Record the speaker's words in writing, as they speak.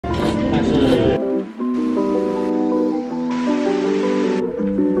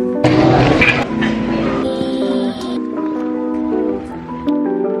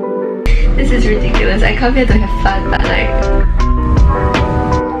come here to have fun, but like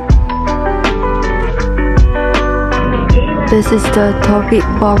this is the torii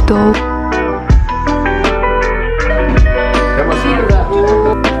bottle.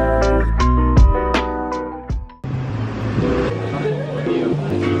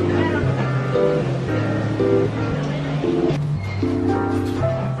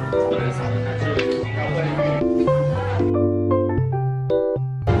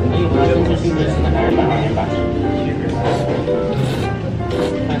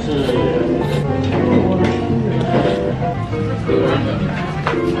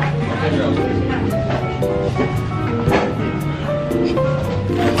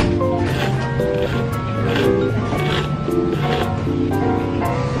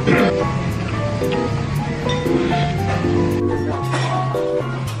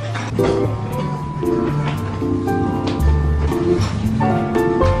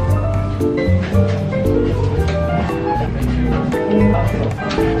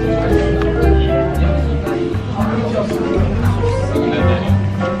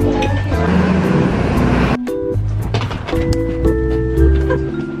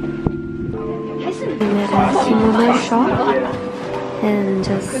 Kimono shop and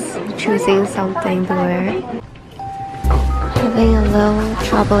just choosing something to wear. Having a little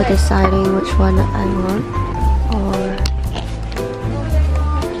trouble deciding which one I want,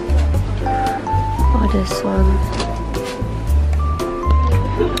 or this one.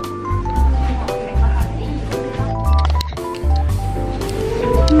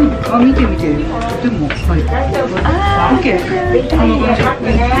 あ、見て見て。でも、はい。オッケー。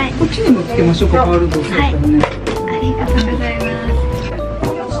こっちにもつけましょうか、パールド。はい。ありがとうございます。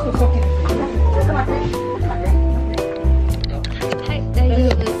はい、大丈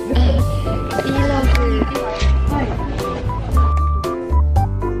夫です。いいラブ。はい。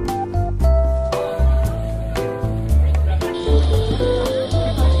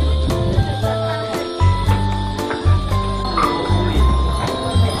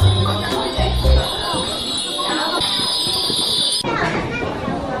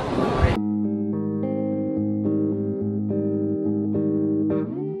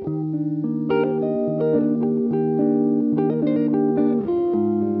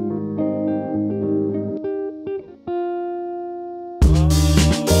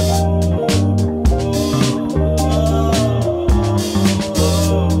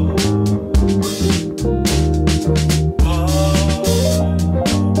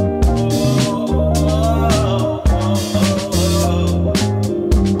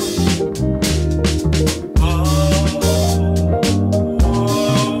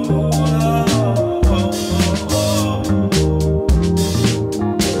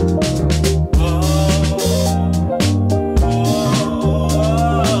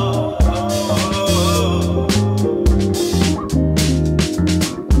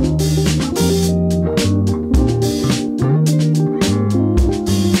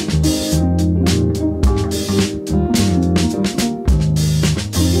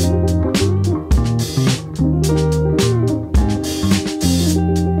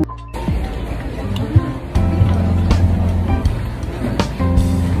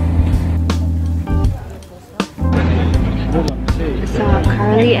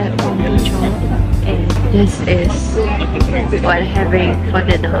This is what I'm having for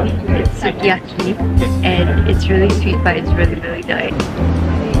dinner. It's sukiyaki and it's really sweet but it's really nice.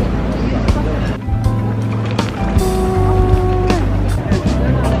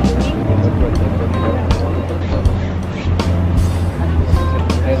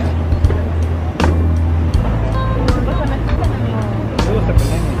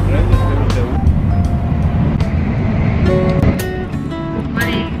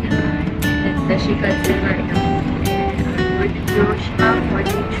 Hiroshima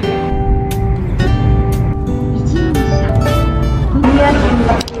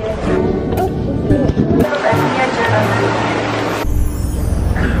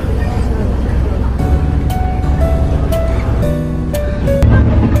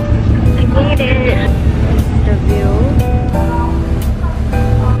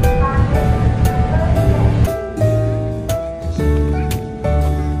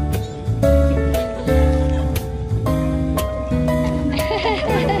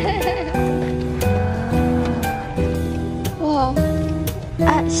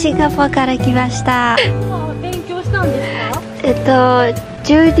シンガポールから来ました。勉強したんですか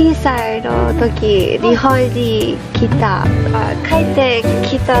？12歳の時、日本に来た。帰って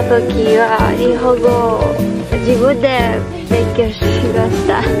きた時は日本語を自分で勉強しまし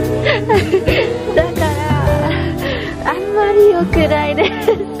た。だからあんまりよくないです。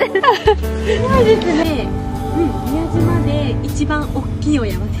すごいですね。宮島で一番大きいお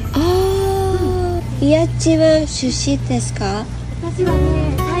山です。宮島出身ですか？私は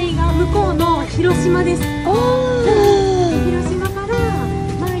ね、海岸向こうの広島です。広島から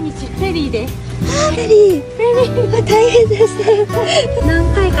毎日フェリーで。フェリー大変です。何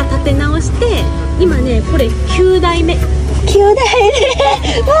回か立て直して、今ね、これ9代目。9代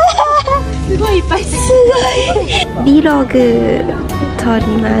すごいいっぱい。すごい。Vlog 撮り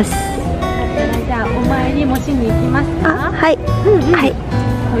ます。じゃあお参りもしに行きますか？はい。はい。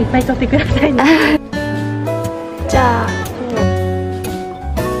もういっぱい撮ってくださいね。じゃあ。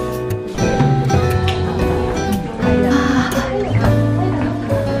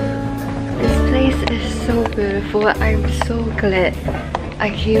So beautiful. I'm so glad I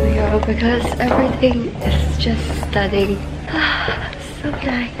came here because everything is just stunning. So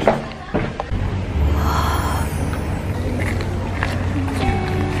nice.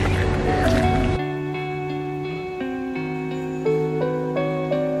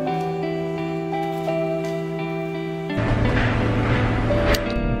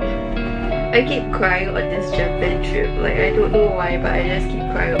 I keep crying on this Japan trip. Like, I don't know why, but I just keep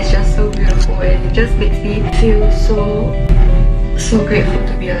crying. It's just so beautiful and it just makes me feel so grateful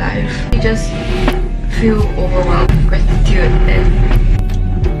to be alive. I just feel overwhelmed with gratitude and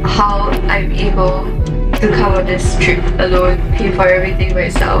how I'm able to come on this trip alone, pay for everything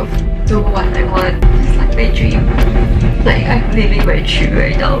myself, do what I want. It's like my dream. Like, I'm living my dream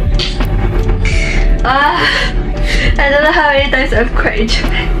right now. I don't know how many times I've cried in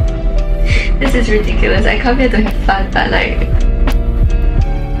Japan. This is ridiculous. I come here to have fun, but like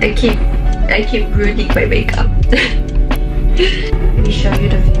I keep ruining my makeup. Let me show you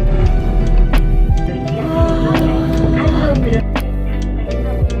the view.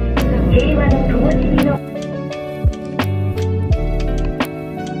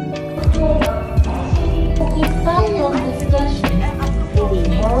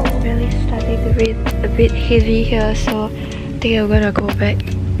 It's really starting to rain a bit heavy here, so I think I'm gonna go back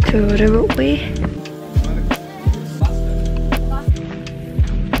to the roadway.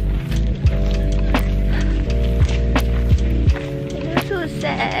 It's so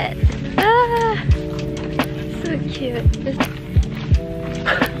sad. So cute.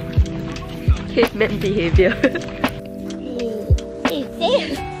 Caveman behavior.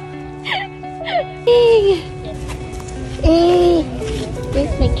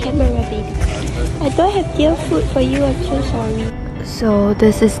 Where's my camera, baby? I don't have deer food for you. I'm so sorry. So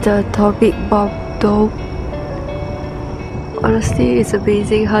this is the atomic bomb dome. Honestly, it's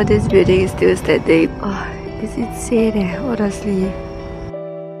amazing how this building is still standing. It's insane, honestly.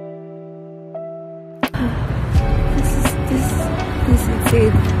 This is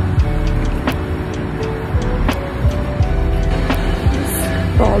insane. This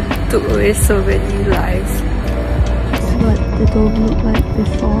bomb took away so many lives. This is what the dome looked like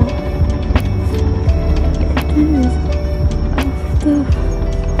before.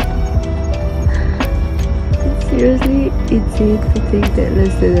 It's seriously insane to think that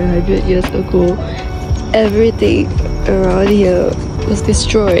less than 100 years ago, everything around here was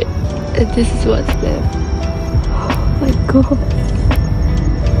destroyed, and this is what's left. Oh my god!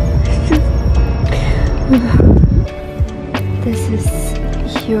 This is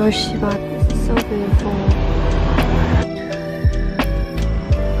Hiroshima. This is so beautiful.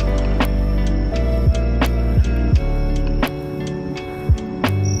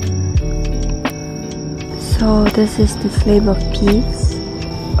 So this is the flame of peace.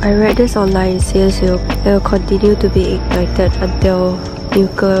 I read this online. It says it will continue to be ignited until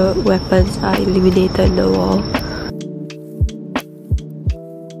nuclear weapons are eliminated in the world.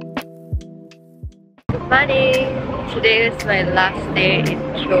 Good morning! Today is my last day in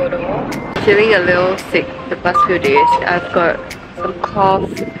Kyoto. Feeling a little sick the past few days. I've got some cough,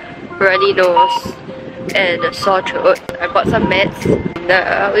 runny nose, and a sore throat. I bought some meds.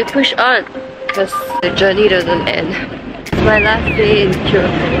 And, we push on, because the journey doesn't end. It's my last day in Kyoto,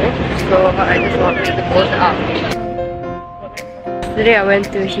 so I just want to the most out. Yesterday I went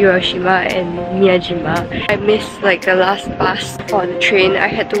to Hiroshima and Miyajima. I missed like the last bus for the train. I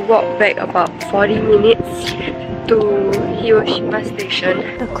had to walk back about 40 minutes to Hiroshima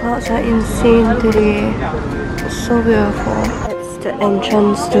station. The clouds are insane today. So beautiful. That's the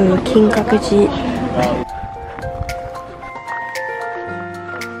entrance to Kinkakuji.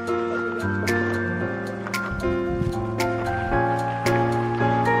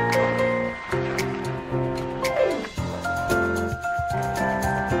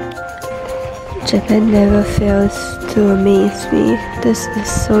 Japan never fails to amaze me. This is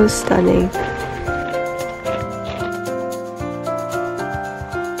so stunning.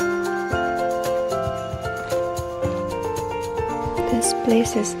 This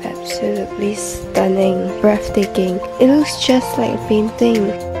place is absolutely stunning, breathtaking. It looks just like a painting.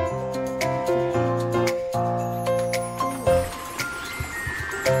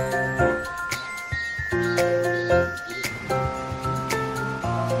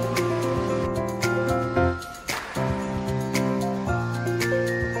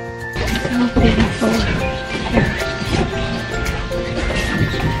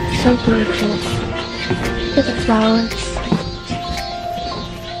 So beautiful. Look at the flowers.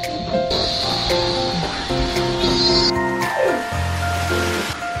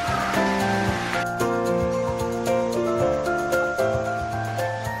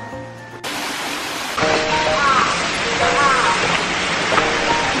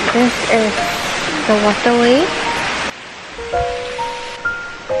 This is the waterway.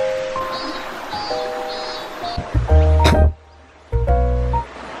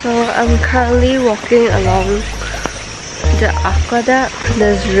 So I'm currently walking along the aqueduct.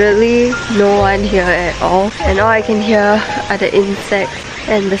 There's really no one here at all, and all I can hear are the insects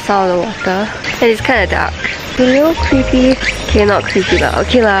and the sound of the water. And it's kind of dark. A little creepy. Okay, not creepy lah.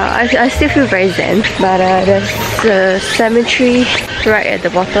 Okay lah, I still feel very zen. But there's a cemetery right at the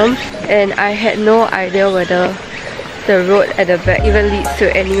bottom, and I had no idea whether the road at the back even leads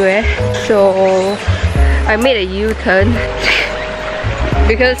to anywhere. So I made a U-turn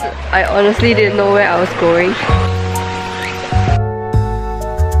because I honestly didn't know where I was going.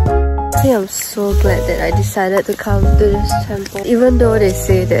 I think I'm so glad that I decided to come to this temple. Even though they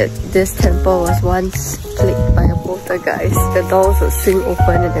say that this temple was once plagued by a poltergeist, the doors would swing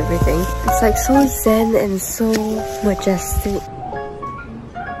open and everything. It's like so zen and so majestic.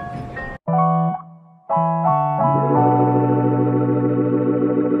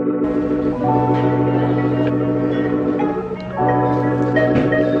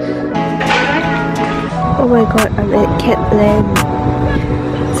 Oh my god, I'm at Catland.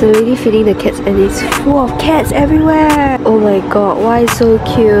 It's already feeding the cats and it's full of cats everywhere! Oh my god, why so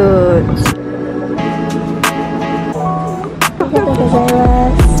cute?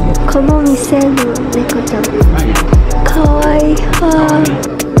 Kono mise no neko-chan. Kawaii.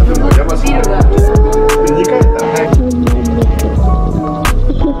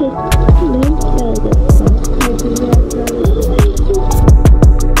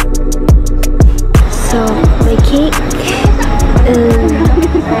 So, my cake and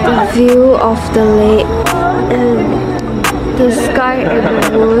a view of the lake and the sky and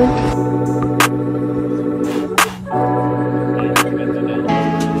the moon.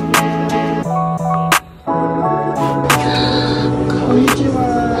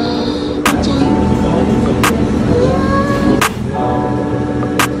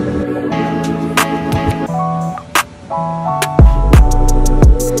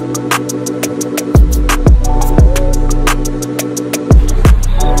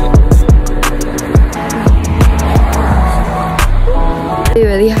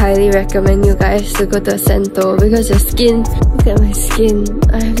 I really highly recommend you guys to go to Sento because your skin, look at my skin,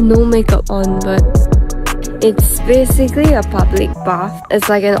 I have no makeup on, but it's basically a public bath. It's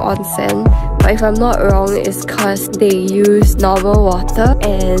like an onsen, but if I'm not wrong, it's cause they use normal water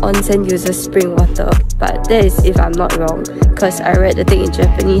and onsen uses spring water. But that is if I'm not wrong, cause I read the thing in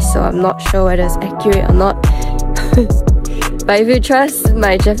Japanese, so I'm not sure whether it's accurate or not. But if you trust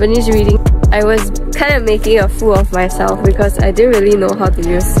my Japanese reading, I was kind of making a fool of myself because I didn't really know how to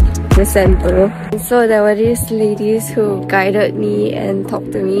use the Sento. And so there were these ladies who guided me and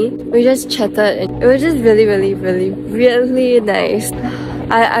talked to me. We just chatted and it was just really nice.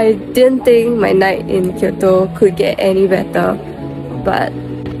 I didn't think my night in Kyoto could get any better, but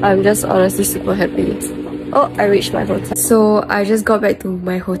I'm just honestly super happy. Oh, I reached my hotel. So I just got back to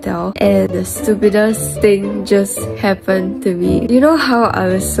my hotel and the stupidest thing just happened to me. You know how I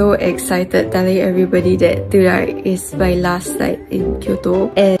was so excited telling everybody that tonight is my last night in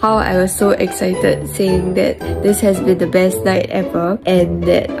Kyoto, and how I was so excited saying that this has been the best night ever and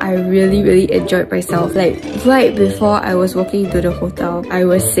that I really enjoyed myself. Like right before I was walking to the hotel, I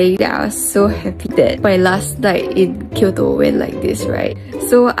was saying that I was so happy that my last night in Kyoto went like this, right?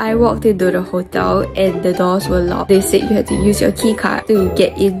 So I walked into the hotel and the doors were locked. They said you had to use your key card to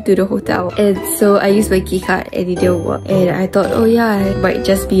get into the hotel, and so I used my key card and it didn't work. And I thought, oh yeah, it might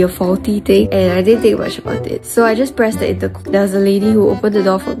just be a faulty thing, and I didn't think much about it. So I just pressed the intercom. There was a lady who opened the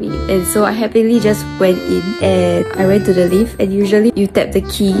door for me, and so I happily just went in and I went to the lift. And usually you tap the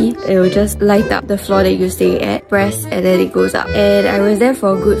key, it will just light up the floor that you're staying at, press, and then it goes up. And I was there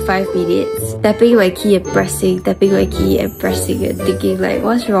for a good 5 minutes, tapping my key and pressing, tapping my key and pressing, and thinking like,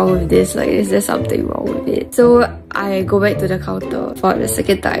 what's wrong with this? Like, is there something wrong with it? it. So I go back to the counter for the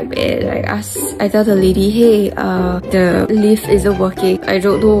second time and I tell the lady, hey, the lift isn't working. I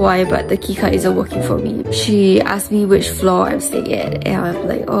don't know why, but the keycard isn't working for me. She asked me which floor I'm staying at, and I'm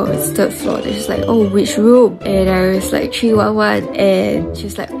like, oh, it's 3rd floor. And she's like, oh, which room? And I was like, 311. And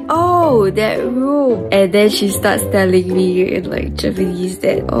she's like, oh, that room. And then she starts telling me in like Japanese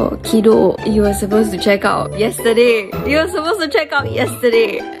that, oh, Kino, you were supposed to check out yesterday. You were supposed to check out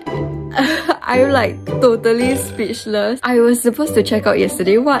yesterday. I'm like totally speechless. I was supposed to check out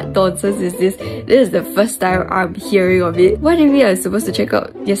yesterday. What nonsense is this? This is the first time I'm hearing of it. What do you mean I was supposed to check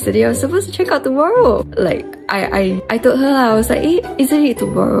out yesterday? I was supposed to check out tomorrow. Like, I told her, I was like, hey, isn't it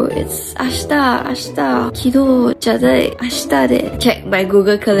tomorrow? It's ashita. Kino janai, ashita de. Check my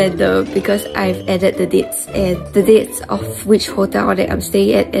Google Calendar because I've added the dates and the dates of which hotel that I'm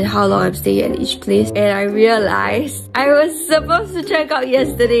staying at and how long I'm staying at each place. And I realized I was supposed to check out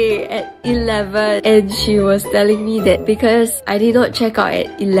yesterday at 11, and she was telling me that because I did not check out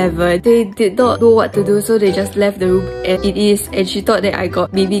at 11, they did not know what to do, so they just left the room as it is, and she thought that I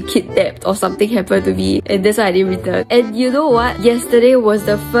got maybe kidnapped or something happened to me, and that's why I didn't return. And you know what? Yesterday was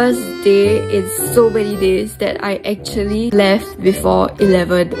the first day in so many days that I actually left before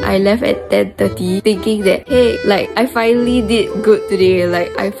 11. I left at 10:30 thinking that, hey, like I finally did good today,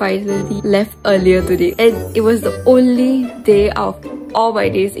 like I finally left earlier today. And it was the only day out of all my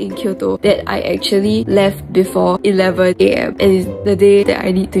days in Kyoto that I actually left before 11 AM, and it's the day that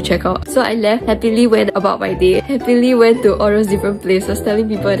I need to check out. So I left, happily went about my day, happily went to all those different places telling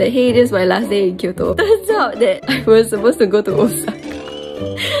people that, hey, this is my last day in Kyoto. Turns out that I was supposed to go to Osaka.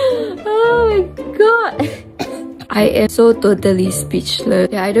 Oh my god. I am so totally speechless.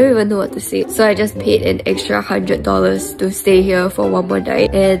 Yeah, I don't even know what to say. So I just paid an extra $100 to stay here for one more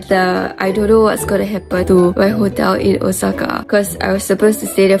night. And I don't know what's gonna happen to my hotel in Osaka, because I was supposed to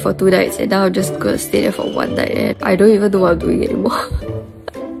stay there for 2 nights and now I'm just gonna stay there for 1 night and I don't even know what I'm doing anymore.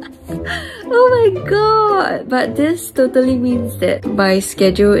 Oh my god! But this totally means that my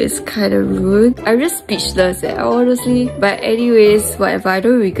schedule is kind of ruined. I'm just speechless, honestly. But anyways, whatever, I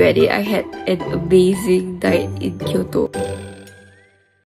don't regret it. I had an amazing night in Kyoto.